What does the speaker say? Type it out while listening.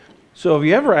So have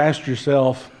you ever asked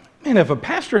yourself, man, if a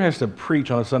pastor has to preach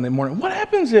on a Sunday morning, what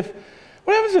happens if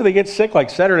they get sick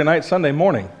like Saturday night, Sunday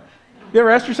morning? You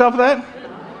ever asked yourself that?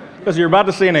 Because you're about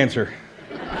to see an answer.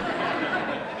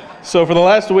 So for the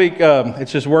last week,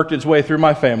 it's just worked its way through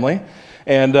my family.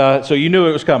 And so you knew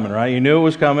it was coming, right? You knew it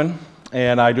was coming.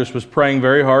 And I just was praying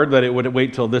very hard that it would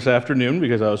wait till this afternoon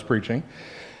because I was preaching.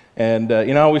 And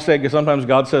you know how we say sometimes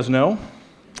God says no?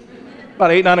 About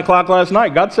 8, 9 o'clock last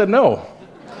night, God said no.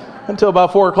 Until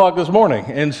about 4 o'clock this morning.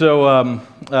 And so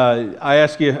I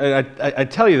ask you, I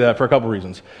tell you that for a couple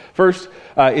reasons. First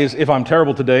is if I'm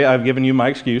terrible today, I've given you my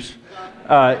excuse.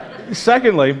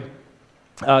 Secondly,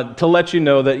 to let you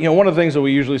know that, one of the things that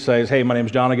we usually say is, hey, my name's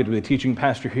John, I get to be the teaching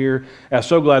pastor here. I'm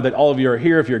so glad that all of you are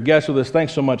here. If you're a guest with us,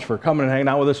 thanks so much for coming and hanging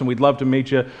out with us, and we'd love to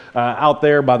meet you out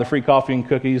there by the free coffee and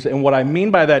cookies. And what I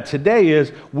mean by that today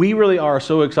is we really are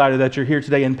so excited that you're here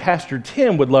today, and Pastor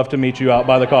Tim would love to meet you out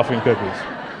by the coffee and cookies.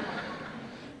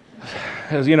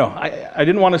 As you know, I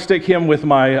didn't want to stick him with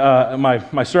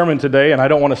my sermon today, and I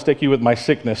don't want to stick you with my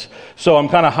sickness. So I'm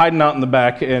kind of hiding out in the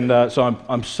back, and so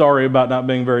I'm sorry about not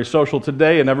being very social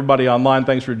today. And everybody online,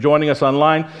 thanks for joining us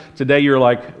online. Today you're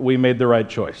like, we made the right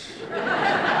choice.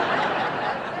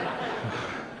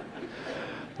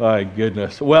 My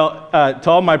goodness. Well, to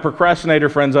all my procrastinator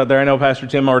friends out there, I know Pastor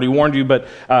Tim already warned you, but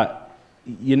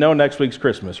next week's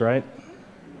Christmas, right?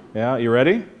 Yeah, you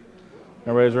ready?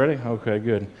 Everybody's ready? Okay,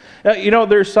 good. Now,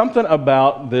 there's something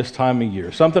about this time of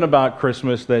year, something about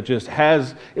Christmas that just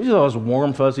has those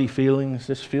warm, fuzzy feelings.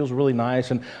 This feels really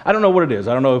nice, and I don't know what it is.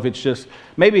 I don't know if it's just,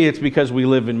 maybe it's because we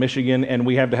live in Michigan and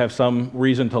we have to have some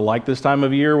reason to like this time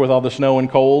of year with all the snow and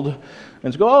cold.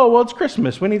 And to go, oh, well, it's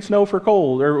Christmas. We need snow for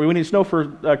cold, or we need snow for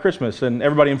Christmas. And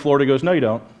everybody in Florida goes, no, you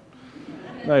don't.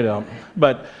 No, you don't.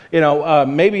 But,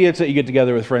 maybe it's that you get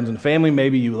together with friends and family.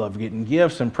 Maybe you love getting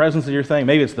gifts and presents is your thing.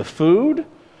 Maybe it's the food,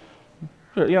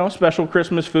 special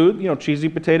Christmas food, cheesy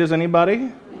potatoes,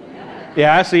 anybody?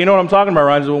 Yeah, so you know what I'm talking about,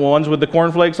 right? The ones with the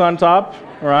cornflakes on top,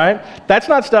 right? That's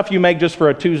not stuff you make just for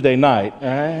a Tuesday night,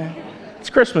 right? It's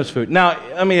Christmas food. Now,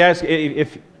 let me ask,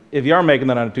 if you are making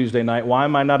that on a Tuesday night, why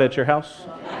am I not at your house?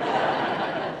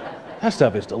 That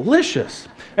stuff is delicious.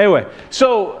 Anyway,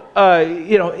 so,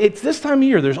 it's this time of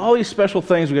year. There's all these special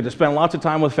things. We get to spend lots of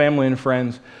time with family and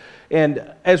friends.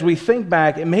 And as we think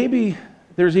back, and maybe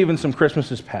there's even some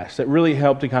Christmases past that really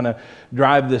helped to kind of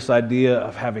drive this idea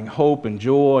of having hope and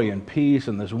joy and peace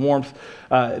and this warmth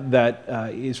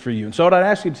that is for you. And so what I'd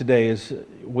ask you today is,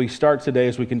 we start today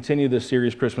as we continue this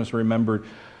series, Christmas Remembered.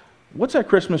 What's that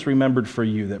Christmas remembered for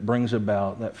you that brings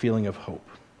about that feeling of hope?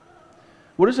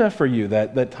 What is that for you,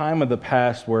 that time of the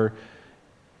past where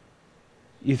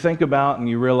you think about and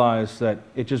you realize that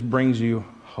it just brings you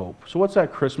hope? So what's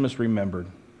that Christmas remembered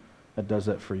that does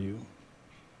that for you?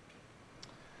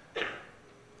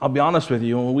 I'll be honest with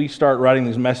you, when we start writing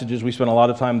these messages, we spend a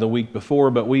lot of time the week before,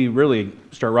 but we really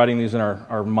start writing these in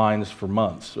our minds for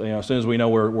months. As soon as we know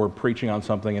we're preaching on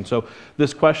something. And so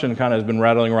this question kind of has been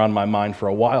rattling around my mind for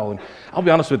a while. And I'll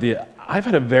be honest with you, I've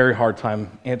had a very hard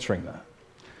time answering that.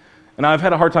 And I've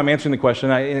had a hard time answering the question,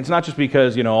 and it's not just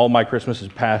because, all my Christmases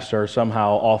past are somehow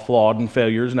all flawed and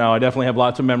failures. Now, I definitely have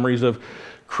lots of memories of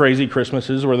crazy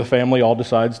Christmases where the family all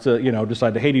decide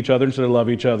to hate each other instead of love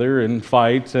each other and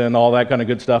fight and all that kind of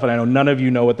good stuff, and I know none of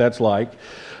you know what that's like.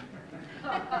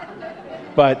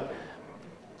 But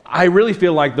I really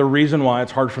feel like the reason why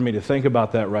it's hard for me to think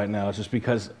about that right now is just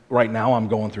because right now I'm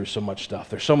going through so much stuff.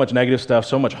 There's so much negative stuff,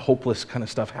 so much hopeless kind of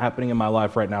stuff happening in my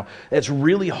life right now. It's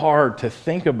really hard to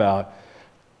think about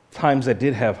times that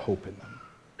did have hope in them.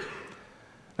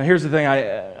 Now here's the thing,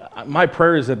 my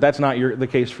prayer is that that's not the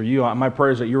case for you. My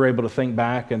prayer is that you're able to think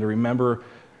back and to remember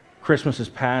Christmases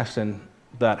past and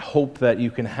that hope that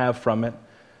you can have from it.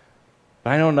 But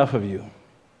I know enough of you,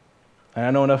 and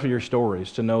I know enough of your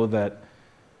stories to know that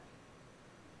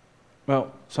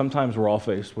sometimes we're all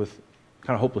faced with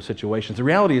kind of hopeless situations. The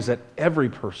reality is that every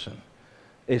person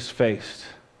is faced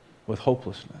with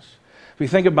hopelessness. If we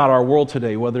think about our world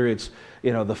today, whether it's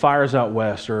the fires out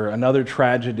west or another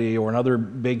tragedy or another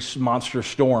big monster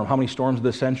storm, how many storms of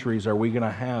the centuries are we going to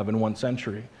have in one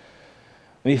century?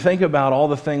 And you think about all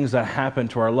the things that happen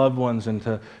to our loved ones and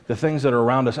to the things that are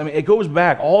around us. It goes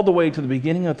back all the way to the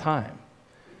beginning of time.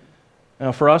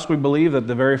 Now, for us, we believe that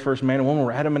the very first man and woman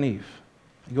were Adam and Eve.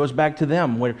 It goes back to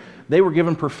them where they were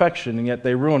given perfection and yet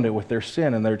they ruined it with their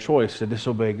sin and their choice to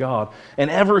disobey God. And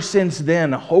ever since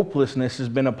then, hopelessness has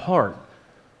been a part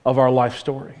of our life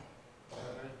story.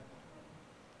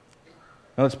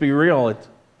 Now let's be real,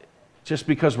 just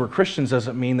because we're Christians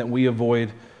doesn't mean that we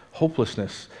avoid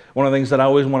hopelessness. One of the things that I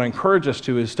always want to encourage us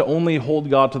to is to only hold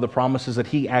God to the promises that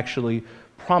He actually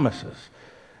promises.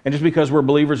 And just because we're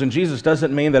believers in Jesus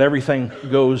doesn't mean that everything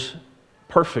goes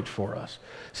perfect for us.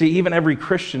 See, even every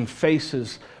Christian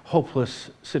faces hopeless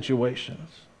situations.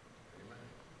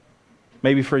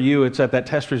 Maybe for you, it's that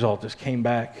test result just came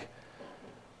back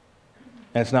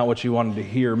and it's not what you wanted to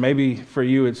hear. Maybe for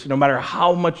you, it's no matter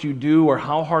how much you do or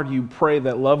how hard you pray,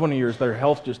 that loved one of yours, their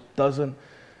health just doesn't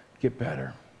get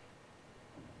better.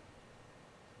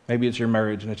 Maybe it's your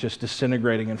marriage and it's just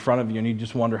disintegrating in front of you and you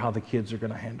just wonder how the kids are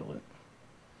going to handle it.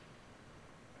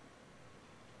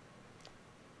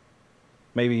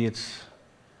 Maybe it's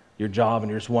your job and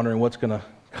you're just wondering what's going to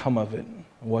come of it,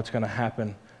 what's going to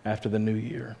happen after the new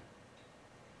year.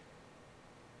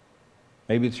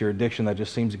 Maybe it's your addiction that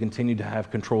just seems to continue to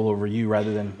have control over you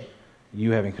rather than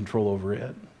you having control over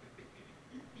it.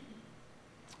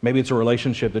 Maybe it's a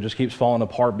relationship that just keeps falling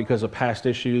apart because of past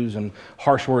issues and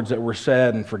harsh words that were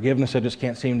said and forgiveness that just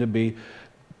can't seem to be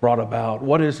brought about.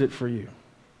 What is it for you?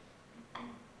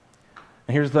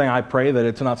 And here's the thing, I pray that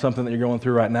it's not something that you're going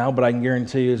through right now, but I can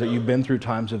guarantee you is that you've been through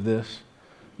times of this.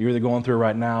 You're either going through it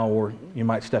right now or you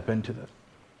might step into this.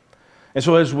 And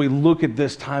so as we look at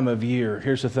this time of year,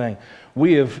 here's the thing.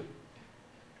 We have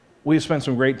spent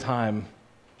some great time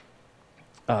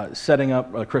setting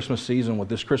up a Christmas season with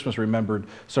this Christmas Remembered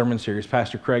sermon series.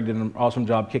 Pastor Craig did an awesome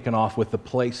job kicking off with the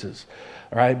places,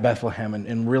 all right, Bethlehem,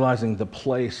 and realizing the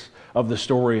place of the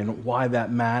story and why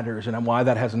that matters and why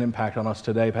that has an impact on us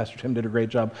today. Pastor Tim did a great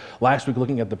job last week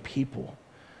looking at the people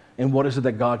and what is it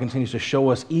that God continues to show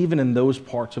us even in those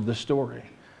parts of the story.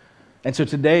 And so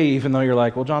today, even though you're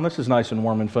like, well, John, this is nice and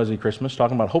warm and fuzzy Christmas,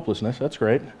 talking about hopelessness, that's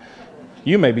great.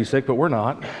 You may be sick, but we're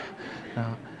not.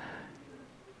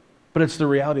 But it's the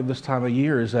reality of this time of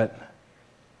year is that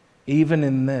even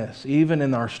in this, even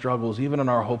in our struggles, even in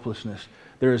our hopelessness,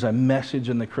 there is a message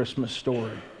in the Christmas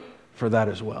story for that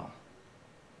as well.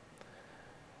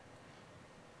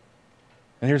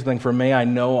 And here's the thing, for me, I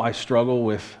know I struggle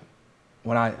with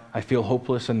when I feel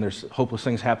hopeless and there's hopeless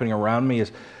things happening around me,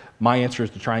 is my answer is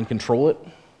to try and control it,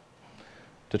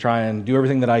 to try and do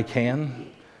everything that I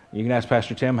can. You can ask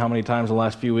Pastor Tim how many times in the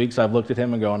last few weeks I've looked at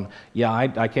him and gone, yeah,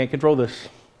 I can't control this.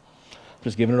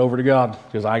 Just giving it over to God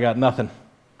because I got nothing.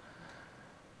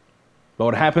 But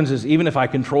what happens is even if I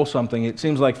control something, it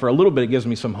seems like for a little bit it gives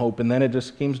me some hope, and then it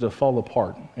just seems to fall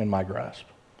apart in my grasp.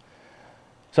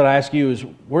 So I ask you is,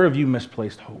 where have you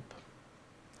misplaced hope?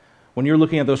 When you're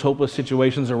looking at those hopeless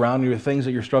situations around you, things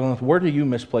that you're struggling with, where do you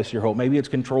misplace your hope? Maybe it's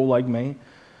control like me.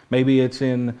 Maybe it's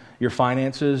in your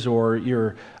finances or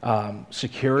your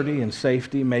security and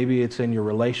safety. Maybe it's in your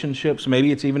relationships.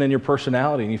 Maybe it's even in your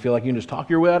personality and you feel like you can just talk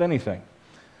your way out of anything.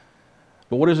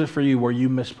 But what is it for you where you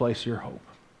misplace your hope?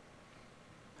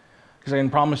 Because I can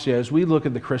promise you, as we look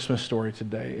at the Christmas story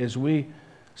today, as we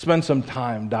spend some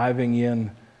time diving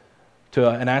in to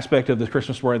an aspect of the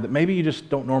Christmas story that maybe you just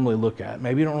don't normally look at,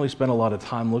 maybe you don't really spend a lot of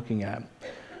time looking at,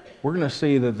 we're going to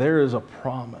see that there is a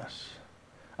promise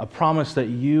that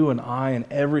you and I and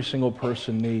every single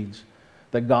person needs,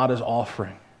 that God is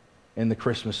offering in the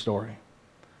Christmas story.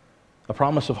 A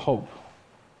promise of hope.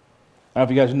 I don't know if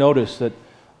you guys noticed that,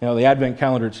 the Advent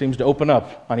calendar, it seems to open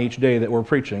up on each day that we're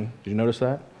preaching. Did you notice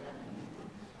that?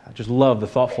 I just love the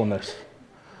thoughtfulness.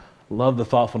 Love the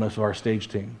thoughtfulness of our stage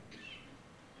team.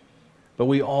 But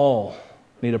we all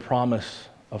need a promise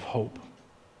of hope.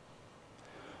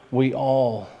 We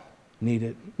all need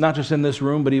it. Not just in this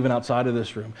room, but even outside of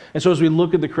this room. And so as we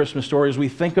look at the Christmas story, as we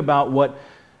think about what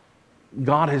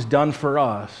God has done for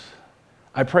us,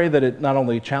 I pray that it not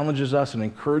only challenges us and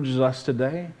encourages us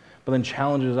today, but then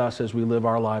challenges us as we live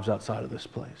our lives outside of this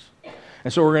place.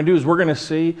 And so what we're going to do is we're going to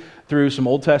see through some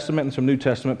Old Testament and some New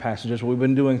Testament passages, what we've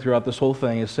been doing throughout this whole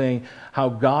thing is seeing how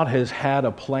God has had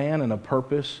a plan and a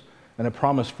purpose and a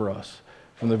promise for us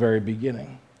from the very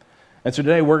beginning. And so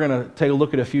today we're going to take a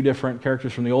look at a few different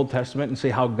characters from the Old Testament and see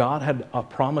how God had a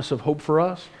promise of hope for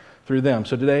us through them.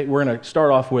 So today we're going to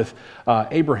start off with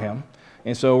Abraham.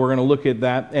 And so we're going to look at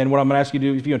that. And what I'm going to ask you to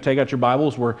do, if you're going to take out your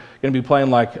Bibles, we're going to be playing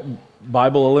like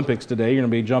Bible Olympics today. You're going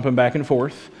to be jumping back and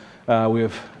forth. We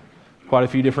have quite a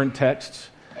few different texts.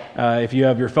 If you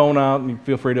have your phone out,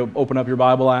 feel free to open up your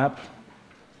Bible app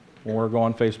or go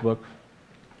on Facebook,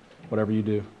 whatever you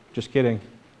do. Just kidding.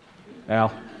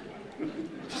 Al.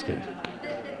 Just kidding.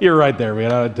 You're right there,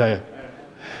 man, I'll tell you.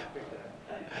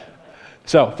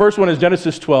 So, first one is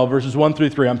Genesis 12, verses 1 through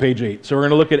 3 on page 8. So, we're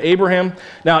going to look at Abraham.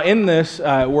 Now, in this,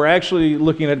 we're actually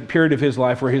looking at a period of his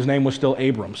life where his name was still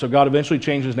Abram. So, God eventually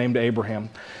changed his name to Abraham.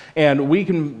 And we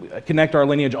can connect our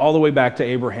lineage all the way back to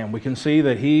Abraham. We can see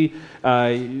that he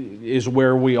is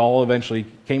where we all eventually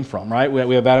came from, right?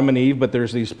 We have Adam and Eve, but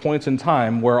there's these points in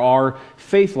time where our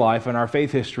faith life and our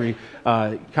faith history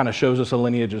kind of shows us a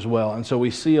lineage as well. And so we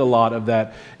see a lot of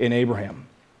that in Abraham.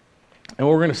 And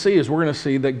what we're going to see is we're going to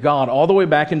see that God, all the way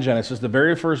back in Genesis, the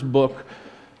very first book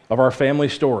of our family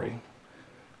story,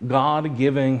 God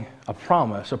giving a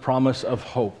promise of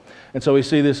hope. And so we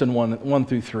see this in 1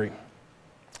 through 3. It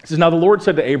says, "Now the Lord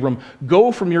said to Abram,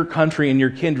 'Go from your country and your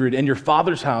kindred and your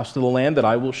father's house to the land that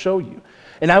I will show you.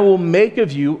 And I will make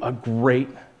of you a great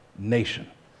nation.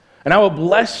 And I will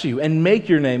bless you and make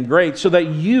your name great so that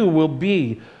you will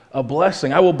be a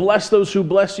blessing. I will bless those who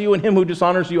bless you, and him who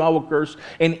dishonors you I will curse.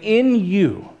 And in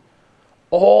you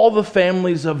all the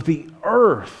families of the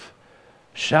earth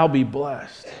shall be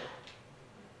blessed.'"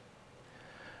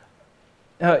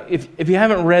 If you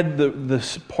haven't read the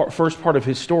first part of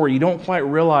his story, you don't quite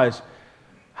realize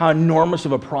how enormous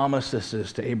of a promise this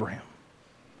is to Abraham.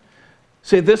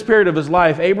 See, at this period of his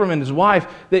life, Abram and his wife,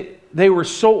 they were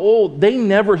so old, they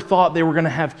never thought they were going to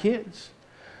have kids.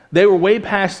 They were way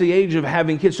past the age of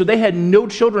having kids, so they had no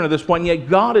children at this point, and yet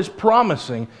God is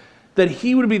promising that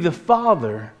he would be the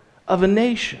father of a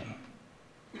nation.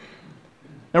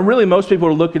 Now, really, most people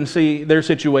would look and see their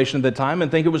situation at the time and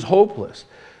think it was hopeless.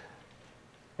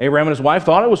 Abraham and his wife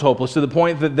thought it was hopeless to the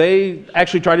point that they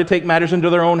actually tried to take matters into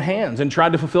their own hands and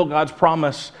tried to fulfill God's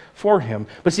promise for him.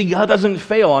 But see, God doesn't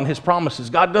fail on his promises.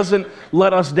 God doesn't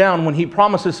let us down. When he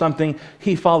promises something,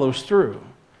 he follows through.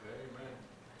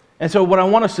 And so what I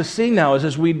want us to see now is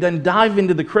as we then dive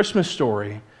into the Christmas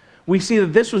story, we see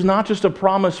that this was not just a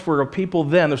promise for a people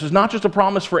then. This was not just a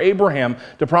promise for Abraham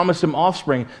to promise him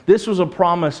offspring. This was a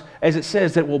promise, as it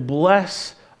says, that will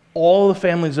bless all the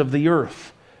families of the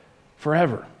earth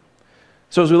forever.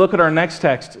 So as we look at our next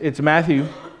text, it's Matthew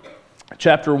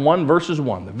chapter 1, verses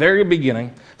 1, the very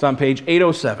beginning. It's on page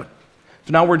 807.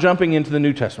 So now we're jumping into the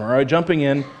New Testament, all right? Jumping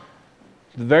in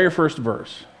the very first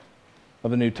verse of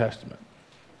the New Testament.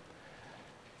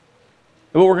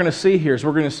 And what we're going to see here is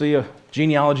we're going to see a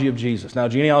genealogy of Jesus. Now,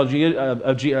 genealogy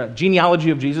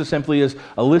of Jesus simply is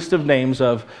a list of names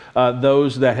of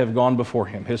those that have gone before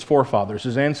him, his forefathers,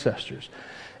 his ancestors.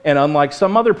 And unlike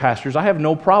some other pastors, I have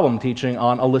no problem teaching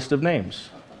on a list of names.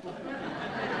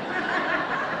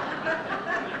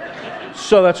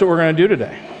 So that's what we're going to do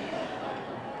today.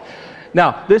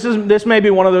 Now, this may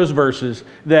be one of those verses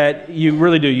that you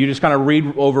really do. You just kind of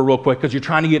read over real quick because you're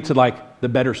trying to get to like the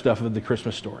better stuff of the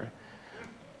Christmas story.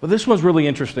 But this one's really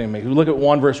interesting to me. We look at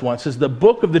 1 verse 1. It says, "The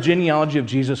book of the genealogy of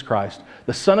Jesus Christ,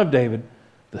 the son of David,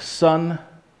 the son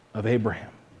of Abraham."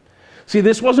 See,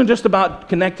 this wasn't just about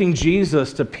connecting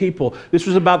Jesus to people. This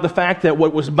was about the fact that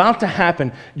what was about to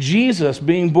happen, Jesus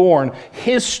being born,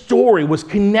 his story was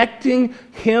connecting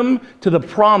him to the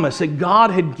promise that God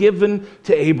had given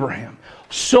to Abraham.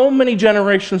 So many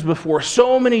generations before,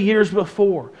 so many years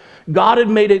before, God had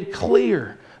made it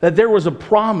clear that there was a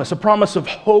promise of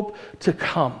hope to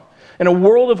come. In a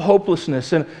world of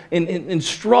hopelessness and in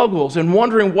struggles and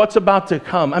wondering what's about to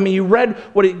come. I mean, you read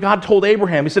what God told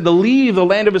Abraham. He said to leave the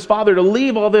land of his father, to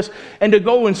leave all this, and to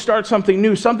go and start something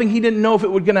new, something he didn't know if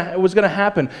it was going to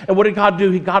happen. And what did God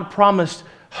do? God promised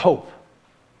hope.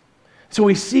 So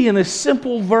we see in this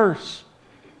simple verse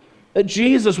that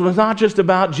Jesus was not just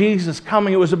about Jesus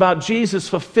coming, it was about Jesus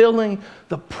fulfilling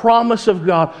the promise of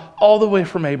God all the way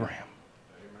from Abraham.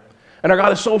 And our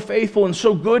God is so faithful and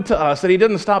so good to us that he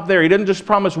didn't stop there. He didn't just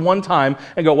promise one time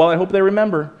and go, well, I hope they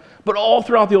remember. But all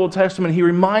throughout the Old Testament, he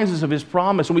reminds us of his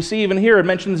promise. And we see even here, it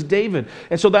mentions David.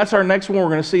 And so that's our next one we're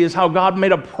going to see is how God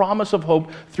made a promise of hope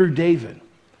through David.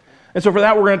 And so for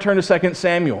that, we're going to turn to 2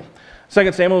 Samuel.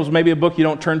 2 Samuel is maybe a book you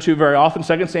don't turn to very often.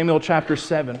 2 Samuel chapter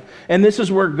 7. And this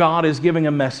is where God is giving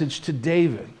a message to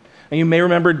David. And you may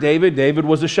remember David. David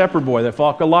was a shepherd boy that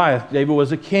fought Goliath. David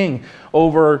was a king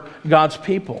over God's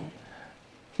people.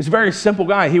 He's a very simple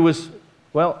guy. He was,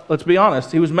 well, let's be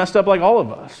honest, he was messed up like all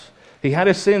of us. He had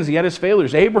his sins, he had his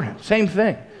failures. Abraham, same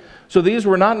thing. So these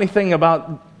were not anything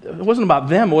about, it wasn't about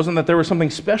them. It wasn't that there was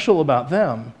something special about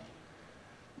them.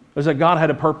 It was that God had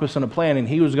a purpose and a plan, and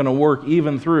he was going to work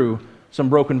even through some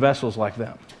broken vessels like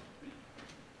them,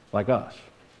 like us.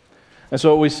 And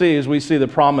so what we see is we see the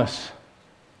promise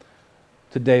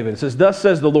to David. It says, "Thus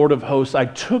says the Lord of hosts, I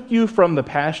took you from the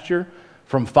pasture,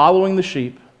 from following the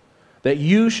sheep, that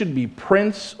you should be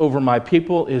prince over my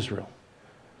people Israel."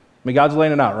 I mean, God's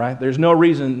laying it out, right? There's no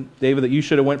reason, David, that you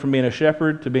should have went from being a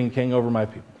shepherd to being king over my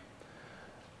people.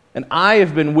 And I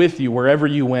have been with you wherever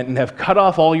you went and have cut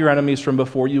off all your enemies from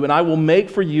before you, and I will make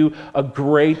for you a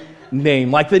great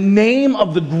name, like the name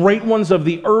of the great ones of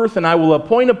the earth, and I will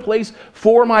appoint a place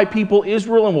for my people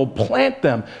Israel and will plant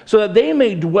them so that they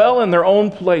may dwell in their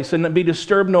own place and be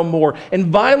disturbed no more. And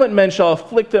violent men shall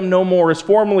afflict them no more as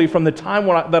formerly from the time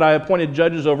that I appointed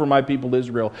judges over my people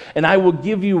Israel. And I will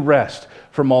give you rest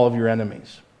from all of your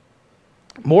enemies.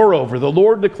 Moreover, the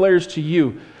Lord declares to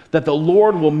you that the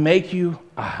Lord will make you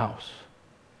a house.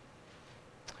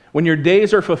 When your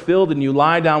days are fulfilled and you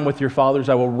lie down with your fathers,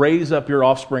 I will raise up your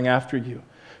offspring after you,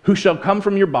 who shall come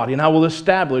from your body, and I will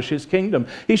establish his kingdom.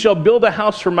 He shall build a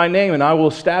house for my name, and I will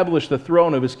establish the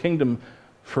throne of his kingdom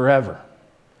forever.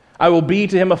 I will be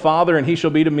to him a father, and he shall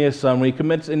be to me a son. When he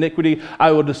commits iniquity,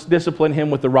 I will discipline him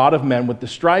with the rod of men, with the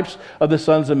stripes of the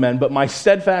sons of men. But my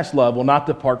steadfast love will not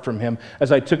depart from him,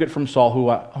 as I took it from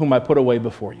Saul, whom I put away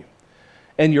before you.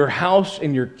 And your house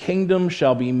and your kingdom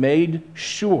shall be made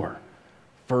sure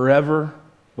forever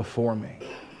before me.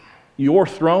 Your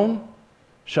throne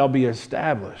shall be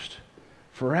established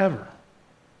forever.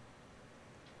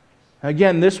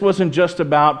 Again, this wasn't just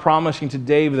about promising to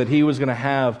David that he was going to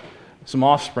have some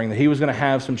offspring, that he was going to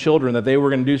have some children, that they were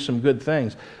going to do some good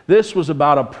things. This was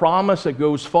about a promise that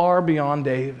goes far beyond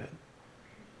David.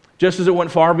 Just as it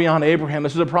went far beyond Abraham,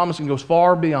 this is a promise that goes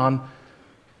far beyond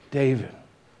David.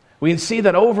 We can see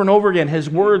that over and over again, his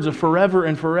words of forever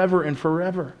and forever and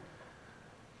forever.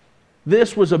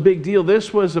 This was a big deal.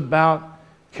 This was about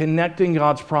connecting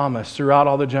God's promise throughout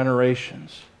all the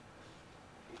generations.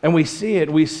 And we see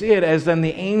it as then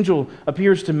the angel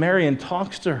appears to Mary and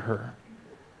talks to her.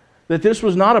 That this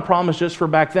was not a promise just for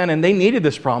back then, and they needed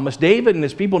this promise. David and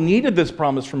his people needed this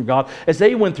promise from God as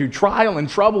they went through trial and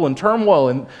trouble and turmoil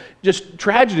and just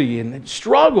tragedy and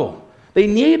struggle. They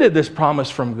needed this promise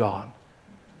from God.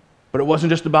 But it wasn't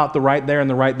just about the right there and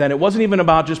the right then. It wasn't even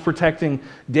about just protecting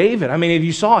David. I mean, if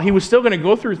you saw, he was still going to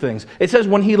go through things. It says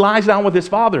when he lies down with his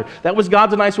father, that was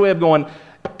God's nice way of going,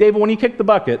 David, when you kick the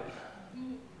bucket,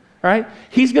 right,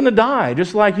 he's going to die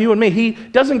just like you and me. He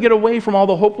doesn't get away from all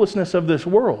the hopelessness of this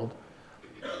world.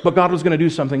 But God was going to do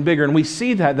something bigger. And we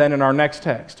see that then in our next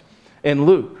text in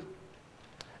Luke.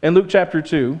 In Luke chapter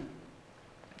 2, you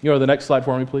go to the next slide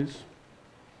for me, please.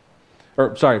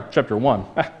 Or, sorry, chapter 1.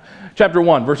 Chapter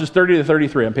 1, verses 30 to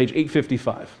 33 on page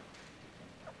 855.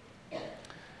 And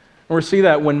we see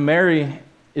that when Mary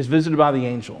is visited by the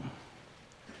angel,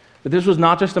 that this was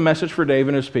not just a message for David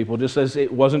and his people, just as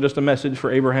it wasn't just a message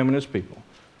for Abraham and his people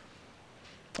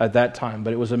at that time,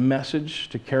 but it was a message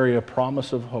to carry a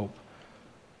promise of hope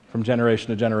from generation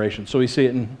to generation. So we see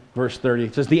it in verse 30.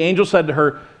 It says, the angel said to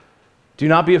her, do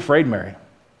not be afraid, Mary,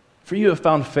 for you have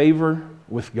found favor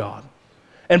with God.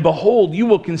 And behold, you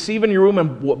will conceive in your womb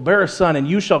and will bear a son, and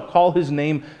you shall call his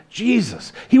name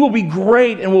Jesus. He will be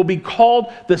great and will be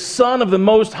called the Son of the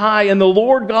Most High, and the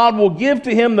Lord God will give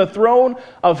to him the throne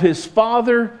of his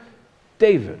father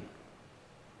David.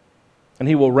 And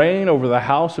he will reign over the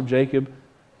house of Jacob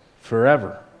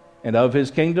forever, and of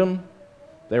his kingdom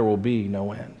there will be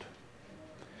no end.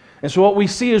 And so what we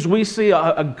see is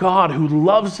a God who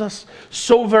loves us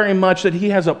so very much that he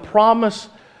has a promise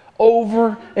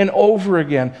over and over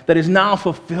again that is now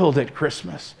fulfilled at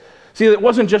Christmas. See, it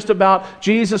wasn't just about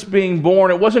Jesus being born.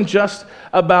 It wasn't just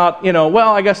about,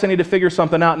 I guess I need to figure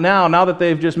something out now that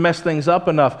they've just messed things up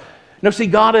enough. No, see,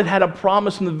 God had a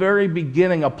promise from the very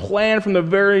beginning, a plan from the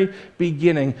very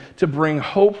beginning to bring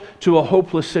hope to a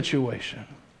hopeless situation.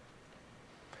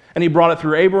 And he brought it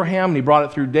through Abraham, and he brought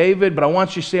it through David, but I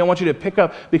want you to pick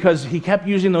up, because he kept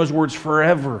using those words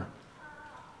forever.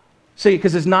 See,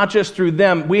 because it's not just through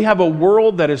them. We have a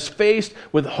world that is faced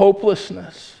with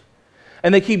hopelessness.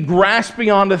 And they keep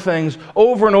grasping onto things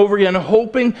over and over again,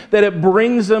 hoping that it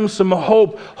brings them some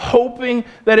hope, hoping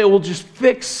that it will just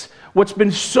fix what's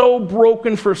been so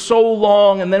broken for so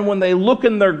long. And then when they look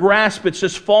in their grasp, it's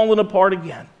just falling apart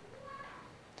again.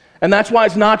 And that's why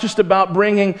it's not just about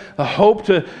bringing a hope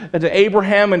to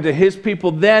Abraham and to his people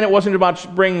then. It wasn't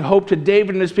about bringing hope to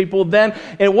David and his people then.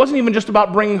 And it wasn't even just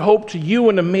about bringing hope to you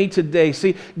and to me today.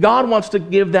 See, God wants to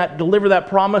deliver that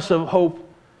promise of hope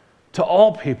to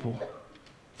all people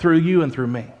through you and through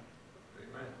me. Amen.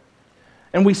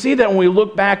 And we see that when we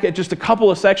look back at just a couple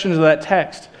of sections of that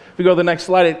text. If we go to the next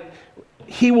slide,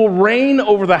 he will reign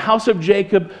over the house of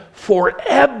Jacob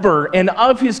forever, and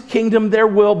of his kingdom there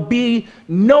will be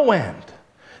no end.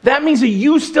 That means that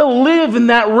you still live in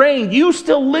that reign. You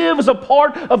still live as a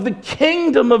part of the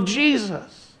kingdom of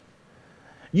Jesus.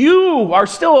 You are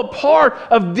still a part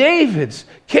of David's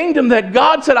kingdom that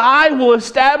God said, I will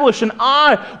establish and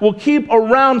I will keep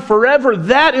around forever.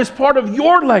 That is part of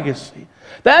your legacy.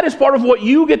 That is part of what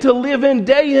you get to live in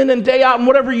and day out, and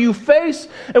whatever you face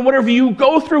and whatever you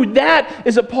go through, that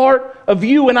is a part of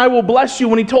you. And I will bless you,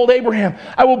 when he told Abraham,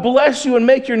 I will bless you and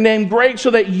make your name great so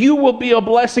that you will be a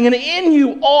blessing. And in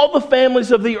you, all the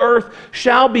families of the earth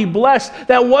shall be blessed.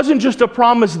 That wasn't just a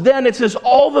promise then. It says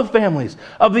all the families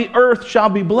of the earth shall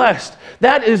be blessed.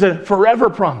 That is a forever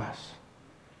promise.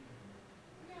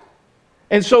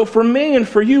 And so for me and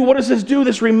for you, what does this do?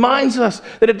 This reminds us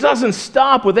that it doesn't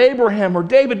stop with Abraham or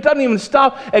David. It doesn't even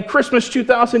stop at Christmas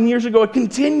 2,000 years ago. It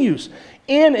continues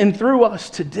in and through us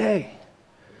today.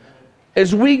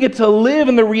 As we get to live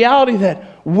in the reality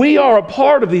that we are a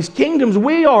part of these kingdoms,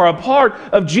 we are a part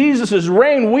of Jesus'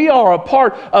 reign, we are a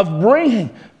part of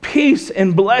bringing peace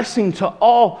and blessing to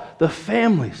all the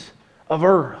families of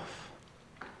earth.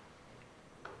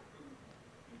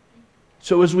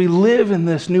 So as we live in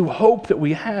this new hope that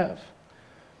we have,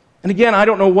 and again, I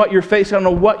don't know what you're facing, I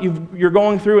don't know what you're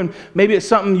going through, and maybe it's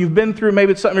something you've been through,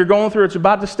 maybe it's something you're going through, it's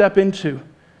about to step into.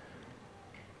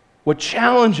 What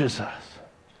challenges us,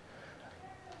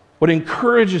 what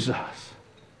encourages us,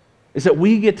 is that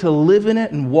we get to live in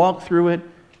it and walk through it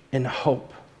in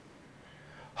hope.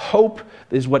 Hope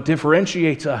is what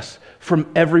differentiates us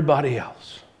from everybody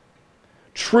else.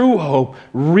 True hope,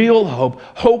 real hope,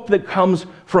 hope that comes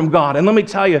from God. And let me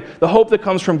tell you, the hope that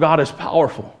comes from God is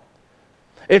powerful.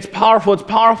 It's powerful. It's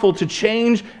powerful to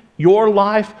change your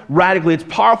life radically. It's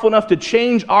powerful enough to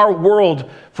change our world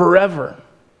forever.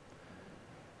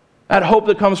 That hope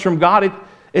that comes from God,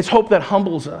 it's hope that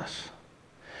humbles us.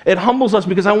 It humbles us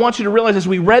because I want you to realize as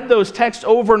we read those texts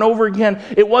over and over again,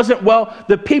 it wasn't, well,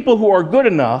 the people who are good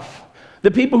enough,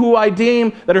 the people who I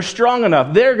deem that are strong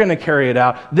enough, they're going to carry it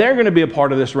out. They're going to be a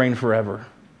part of this reign forever.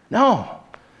 No,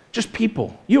 just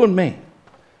people, you and me.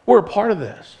 We're a part of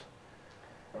this.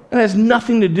 And it has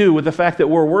nothing to do with the fact that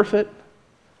we're worth it.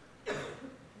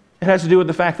 It has to do with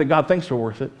the fact that God thinks we're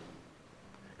worth it.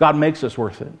 God makes us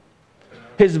worth it.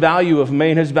 His value of me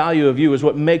and His value of you is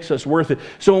what makes us worth it.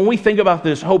 So when we think about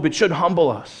this hope, it should humble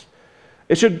us.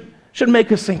 It should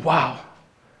make us think, wow,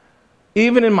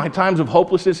 even in my times of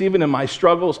hopelessness, even in my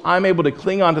struggles, I'm able to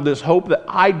cling on to this hope that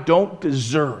I don't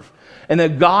deserve and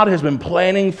that God has been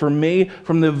planning for me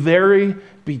from the very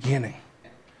beginning.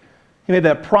 He made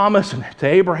that promise to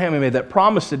Abraham. He made that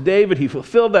promise to David. He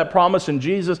fulfilled that promise in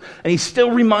Jesus. And He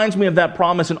still reminds me of that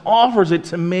promise and offers it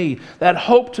to me, that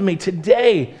hope to me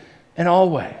today and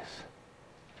always.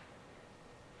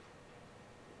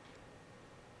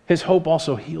 His hope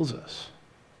also heals us.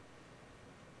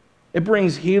 It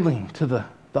brings healing to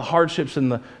the hardships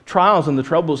and the trials and the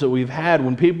troubles that we've had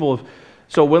when people have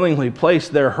so willingly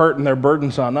placed their hurt and their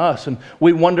burdens on us, and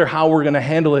we wonder how we're going to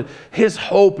handle it. His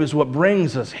hope is what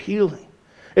brings us healing.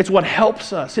 It's what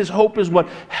helps us. His hope is what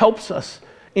helps us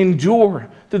endure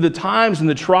through the times and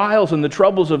the trials and the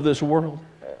troubles of this world.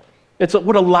 It's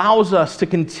what allows us to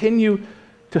continue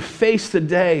to face the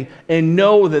day and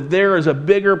know that there is a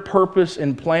bigger purpose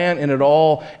and plan in it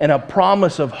all and a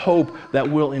promise of hope that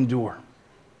will endure.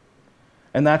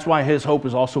 And that's why His hope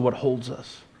is also what holds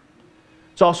us.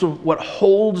 It's also what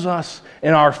holds us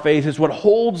in our faith. It's what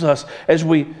holds us as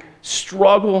we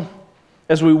struggle,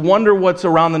 as we wonder what's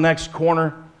around the next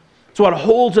corner. It's what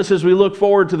holds us as we look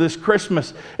forward to this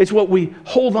Christmas. It's what we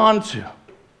hold on to,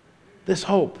 this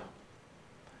hope.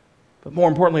 But more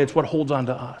importantly, it's what holds on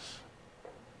to us.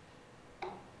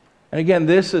 And again,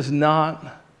 this is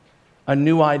not a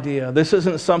new idea. This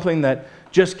isn't something that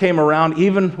just came around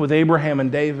even with Abraham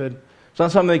and David. It's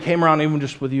not something that came around even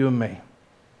just with you and me.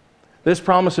 This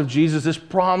promise of Jesus, this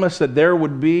promise that there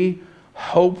would be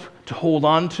hope to hold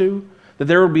on to, that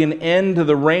there would be an end to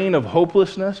the reign of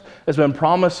hopelessness, has been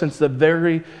promised since the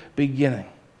very beginning.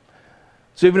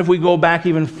 So even if we go back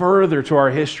even further to our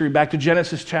history, back to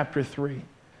Genesis chapter 3,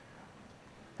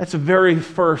 that's the very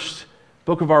first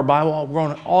book of our Bible,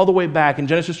 going all the way back. In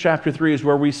Genesis chapter 3 is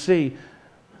where we see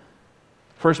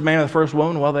first man and the first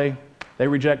woman, well, they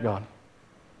reject God.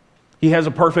 He has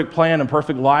a perfect plan and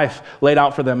perfect life laid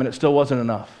out for them, and it still wasn't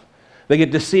enough. They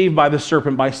get deceived by the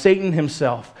serpent, by Satan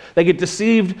himself. They get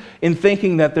deceived in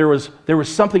thinking that there was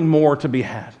something more to be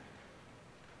had.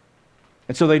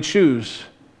 And so they choose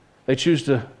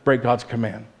to break God's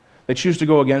command. They choose to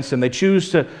go against Him. They choose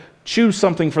to choose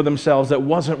something for themselves that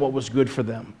wasn't what was good for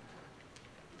them.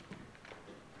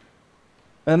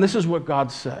 And this is what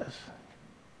God says.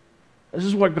 This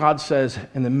is what God says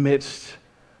in the midst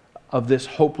of this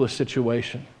hopeless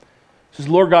situation. It says,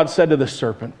 Lord God said to the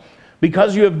serpent,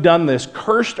 Because you have done this,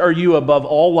 cursed are you above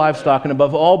all livestock and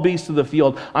above all beasts of the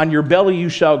field. On your belly you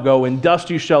shall go, and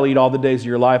dust you shall eat all the days of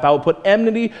your life. I will put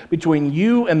enmity between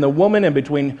you and the woman, and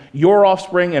between your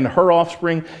offspring and her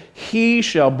offspring. He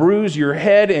shall bruise your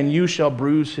head, and you shall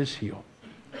bruise his heel.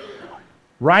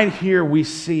 Right here we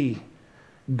see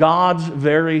God's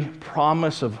very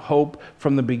promise of hope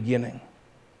from the beginning.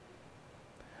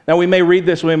 Now we may read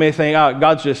this, we may think, oh,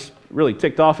 God's just really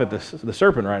ticked off at the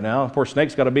serpent right now. Poor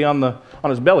snake's got to be on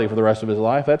his belly for the rest of his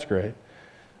life. That's great.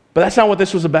 But that's not what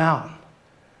this was about. All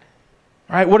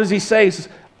right, what does he say? He says,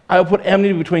 I will put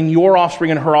enmity between your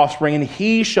offspring and her offspring, and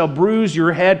he shall bruise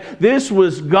your head. This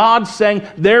was God saying,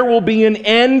 there will be an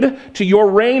end to your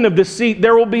reign of deceit.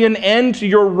 There will be an end to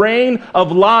your reign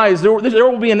of lies. There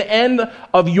will be an end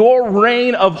of your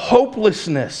reign of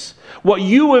hopelessness. What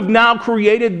you have now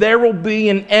created, there will be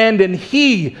an end, and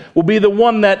he will be the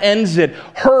one that ends it.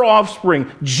 Her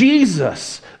offspring,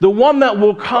 Jesus, the one that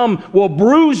will come, will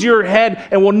bruise your head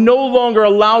and will no longer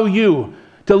allow you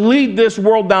to lead this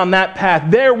world down that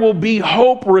path. There will be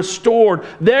hope restored.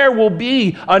 There will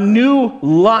be a new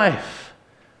life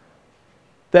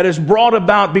that is brought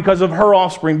about because of her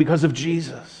offspring, because of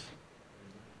Jesus.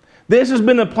 This has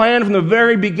been the plan from the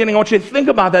very beginning. I want you to think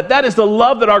about that. That is the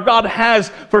love that our God has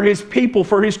for his people,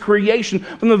 for his creation,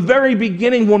 from the very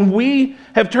beginning when we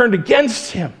have turned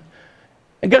against him.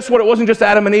 And guess what? It wasn't just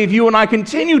Adam and Eve. You and I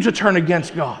continue to turn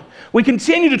against God. We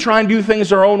continue to try and do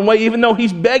things our own way, even though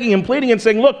he's begging and pleading and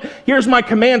saying, look, here's my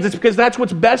commands. It's because that's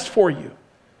what's best for you.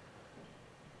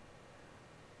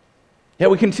 Yet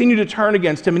we continue to turn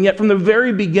against him. And yet from the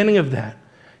very beginning of that,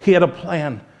 he had a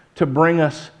plan to bring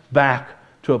us back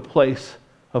to a place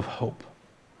of hope.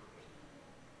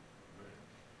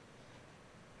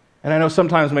 And I know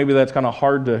sometimes maybe that's kind of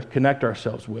hard to connect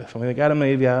ourselves with. I mean, like Adam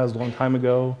and Eve, yeah, that was a long time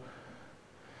ago.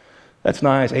 That's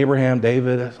nice. Abraham,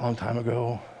 David, that's a long time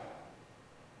ago.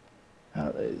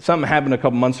 Something happened a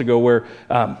couple months ago where,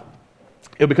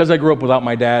 because I grew up without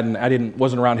my dad and I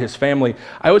wasn't around his family,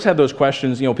 I always had those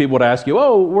questions. People would ask you,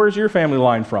 "Oh, where's your family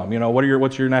line from?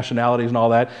 What's your nationalities and all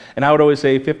that?" And I would always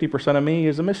say, 50% of me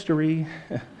is a mystery.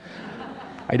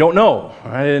 I don't know.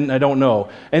 I don't know.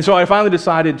 And so I finally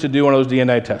decided to do one of those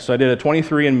DNA tests. So I did a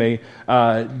 23andMe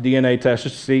DNA test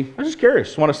just to see. I was just curious.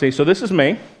 Just want to see. So this is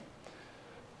me.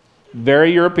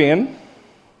 Very European.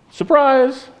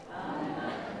 Surprise.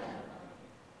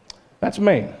 That's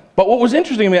me. But what was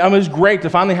interesting to me, it was great to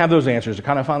finally have those answers, to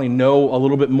kind of finally know a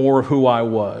little bit more of who I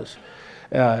was,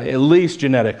 at least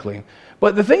genetically.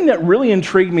 But the thing that really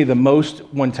intrigued me the most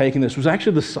when taking this was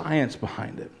actually the science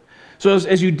behind it. So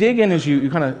as you dig in, as you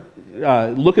kind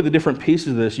of look at the different pieces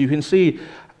of this, you can see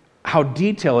how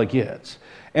detailed it gets.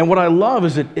 And what I love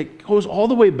is that it goes all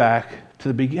the way back to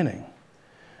the beginning.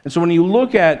 And so when you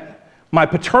look at my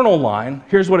paternal line,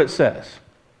 here's what it says.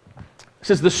 It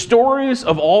says, the stories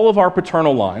of all of our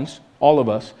paternal lines, all of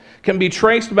us, can be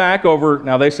traced back over,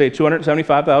 now they say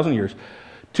 275,000 years,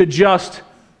 to just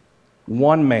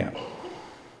one man,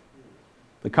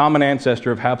 the common ancestor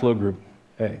of haplogroup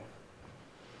A.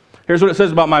 Here's what it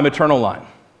says about my maternal line.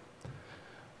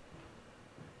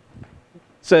 It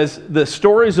says, the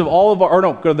stories of all of our, or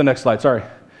no, go to the next slide, sorry.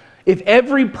 If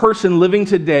every person living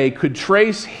today could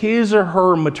trace his or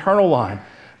her maternal line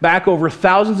back over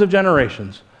thousands of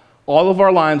generations, all of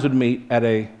our lines would meet at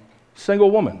a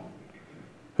single woman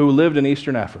who lived in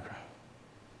Eastern Africa.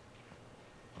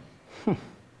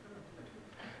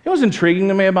 It was intriguing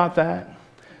to me about that.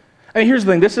 I mean, here's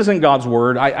the thing. This isn't God's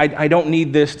word. I don't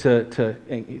need this to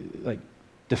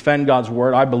defend God's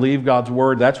word. I believe God's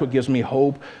word. That's what gives me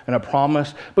hope and a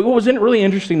promise. But what was really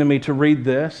interesting to me to read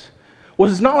this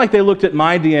was it's not like they looked at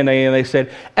my DNA and they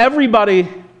said, everybody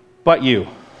but you.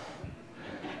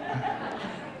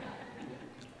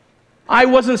 I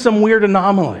wasn't some weird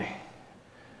anomaly.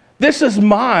 This is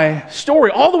my story.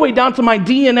 All the way down to my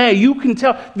DNA, you can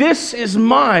tell this is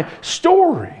my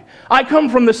story. I come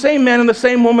from the same man and the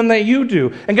same woman that you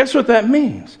do. And guess what that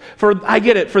means? I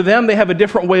get it. For them, they have a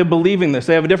different way of believing this.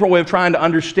 They have a different way of trying to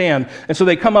understand. And so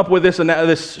they come up with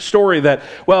this story that,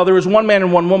 well, there was one man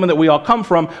and one woman that we all come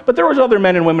from, but there was other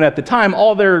men and women at the time.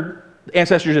 All their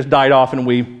ancestors just died off and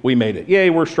we made it. Yay,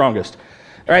 we're strongest.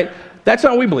 All right? That's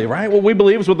not what we believe, right? What we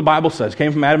believe is what the Bible says. It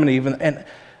came from Adam and Eve. And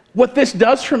what this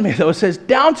does for me, though, it says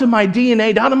down to my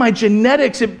DNA, down to my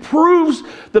genetics, it proves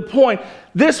the point.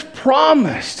 This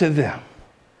promise to them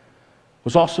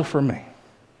was also for me.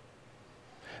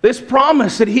 This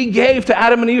promise that he gave to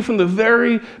Adam and Eve from the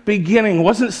very beginning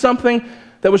wasn't something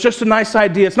that was just a nice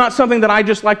idea. It's not something that I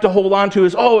just like to hold on to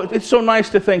as, oh, it's so nice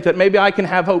to think that maybe I can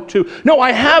have hope too. No,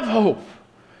 I have hope.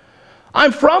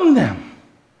 I'm from them.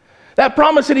 That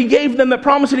promise that he gave them, that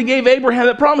promise that he gave Abraham,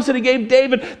 that promise that he gave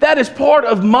David, that is part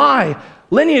of my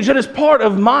lineage. That is part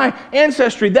of my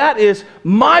ancestry. That is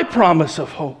my promise of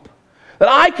hope that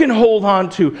I can hold on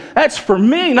to. That's for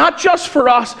me, not just for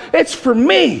us. It's for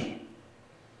me.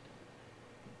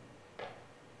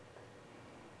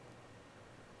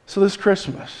 So this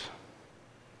Christmas,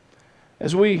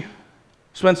 as we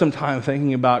spend some time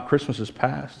thinking about Christmases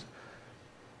past,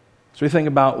 as we think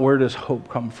about where does hope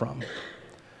come from,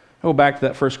 I go back to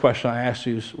that first question I asked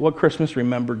you, is what Christmas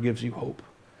remembered gives you hope?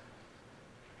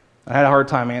 I had a hard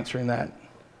time answering that.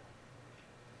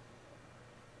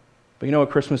 But you know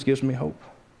what Christmas gives me hope?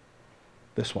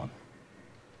 This one.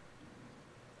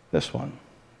 This one.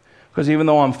 Because even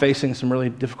though I'm facing some really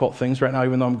difficult things right now,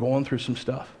 even though I'm going through some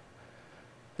stuff,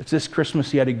 it's this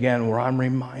Christmas yet again where I'm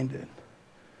reminded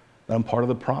that I'm part of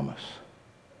the promise.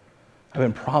 I've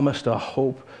been promised a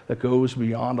hope that goes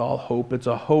beyond all hope. It's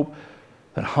a hope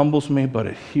that humbles me, but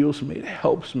it heals me, it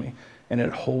helps me, and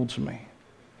it holds me.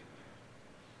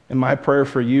 And my prayer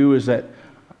for you is that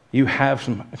you have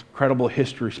some incredible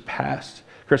histories past,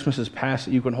 Christmases past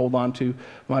that you can hold on to.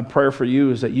 My prayer for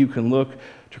you is that you can look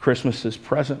to Christmases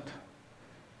present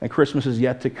and Christmases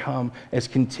yet to come as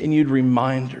continued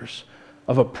reminders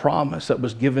of a promise that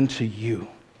was given to you,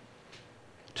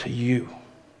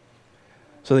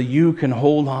 so that you can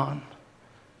hold on,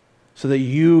 so that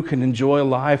you can enjoy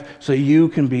life, so you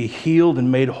can be healed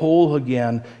and made whole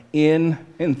again in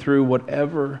and through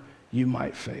whatever you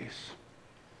might face.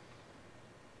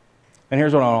 And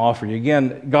here's what I want to offer you.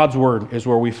 Again, God's Word is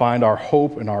where we find our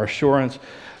hope and our assurance.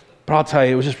 But I'll tell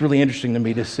you, it was just really interesting to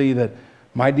me to see that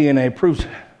my DNA proves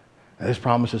it. And this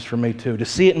promise is for me too, to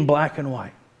see it in black and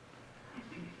white.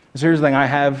 So here's the thing I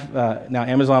have, now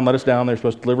Amazon let us down, they're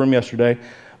supposed to deliver them yesterday.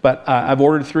 But I've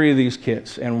ordered 3 of these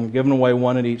kits, and we're giving away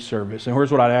 1 at each service. And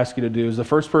here's what I'd ask you to do, is the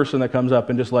first person that comes up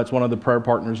and just lets one of the prayer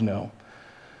partners know,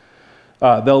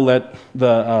 they'll let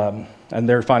the, and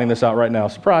they're finding this out right now,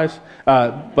 surprise,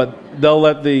 but they'll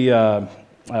let the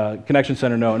Connection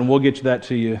Center know, and we'll get that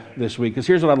to you this week. Because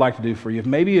here's what I'd like to do for you.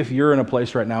 Maybe if you're in a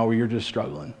place right now where you're just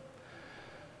struggling,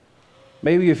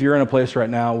 maybe if you're in a place right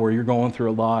now where you're going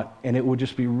through a lot, and it would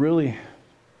just be really,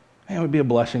 it would be a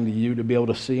blessing to you to be able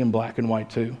to see in black and white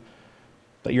too,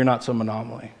 that you're not some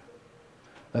anomaly,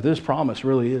 that this promise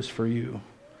really is for you.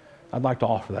 I'd like to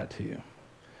offer that to you.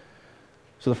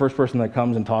 So the first person that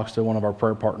comes and talks to one of our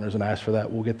prayer partners and asks for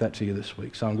that, we'll get that to you this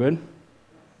week. Sound good?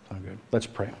 Sound good. Let's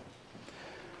pray.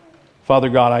 Father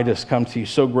God, I just come to you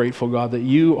so grateful, God, that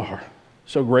you are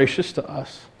so gracious to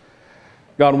us.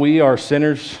 God, we are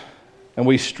sinners and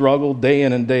we struggle day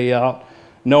in and day out,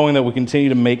 knowing that we continue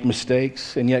to make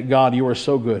mistakes, and yet, God, you are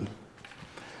so good.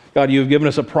 God, you have given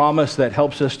us a promise that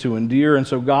helps us to endure, and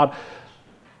so, God,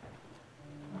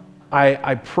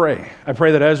 I pray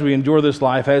that as we endure this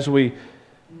life, as we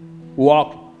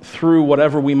walk through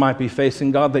whatever we might be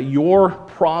facing, God, that your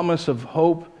promise of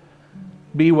hope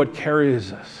be what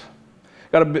carries us.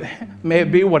 God, may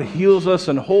it be what heals us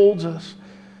and holds us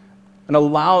and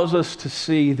allows us to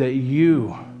see that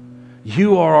you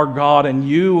are our God, and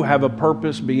you have a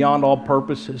purpose beyond all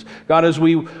purposes. God, as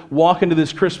we walk into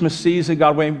this Christmas season,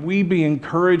 God, may we be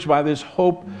encouraged by this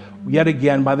hope yet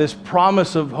again, by this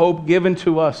promise of hope given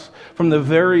to us from the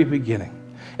very beginning.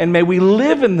 And may we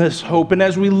live in this hope. And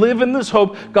as we live in this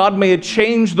hope, God, may it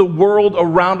change the world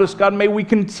around us. God, may we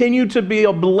continue to be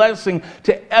a blessing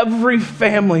to every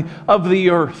family of the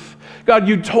earth. God,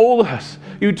 you told us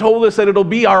that it'll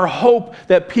be our hope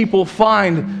that people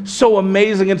find so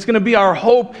amazing. It's going to be our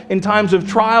hope in times of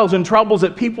trials and troubles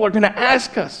that people are going to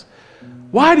ask us,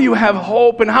 why do you have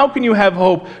hope and how can you have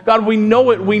hope? God, we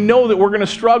know it. We know that we're going to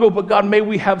struggle, but God, may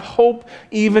we have hope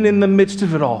even in the midst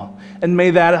of it all. And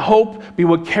may that hope be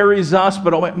what carries us,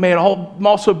 but may it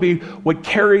also be what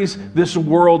carries this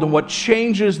world and what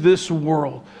changes this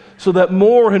world so that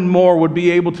more and more would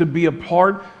be able to be a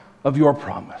part of your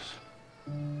promise.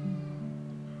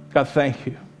 God, thank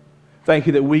you. Thank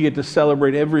you that we get to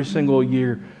celebrate every single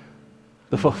year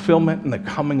the fulfillment and the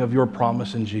coming of your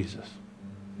promise in Jesus.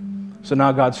 So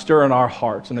now, God, stir in our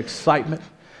hearts an excitement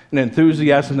and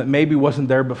enthusiasm that maybe wasn't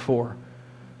there before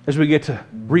as we get to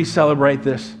re-celebrate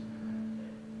this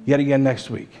yet again next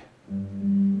week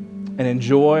and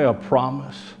enjoy a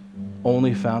promise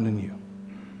only found in you.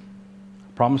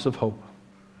 A promise of hope,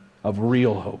 of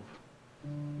real hope.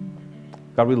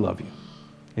 God, we love you.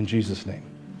 In Jesus' name.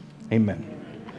 Amen.